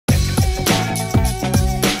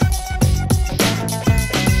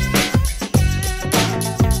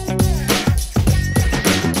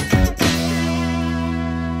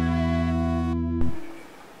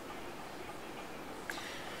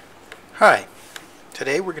Hi,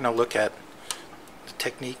 today we're going to look at the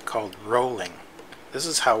technique called rolling. This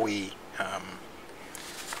is how we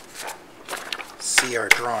see our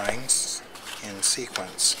drawings in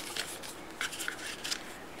sequence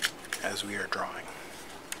as we are drawing.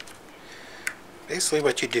 Basically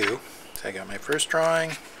what you do is I got my first drawing,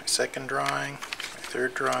 my second drawing, my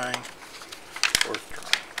third drawing, fourth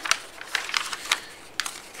drawing.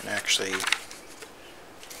 And actually even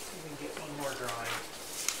get one more drawing.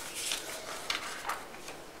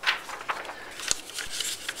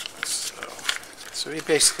 So we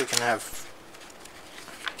basically can have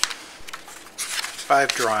 5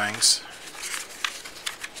 drawings,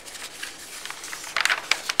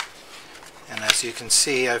 and as you can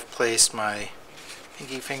see, I've placed my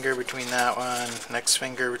pinky finger between that one, next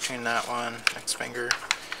finger between that one, next finger.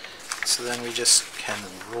 So then we just can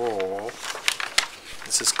roll.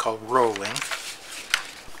 This is called rolling,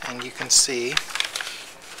 and you can see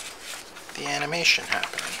the animation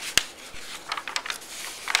happening.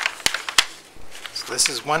 This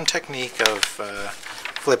is one technique of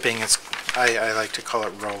flipping. I like to call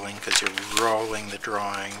it rolling because you're rolling the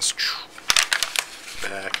drawings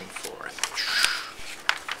back and forth.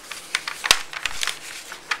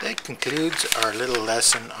 That concludes our little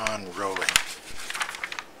lesson on rolling.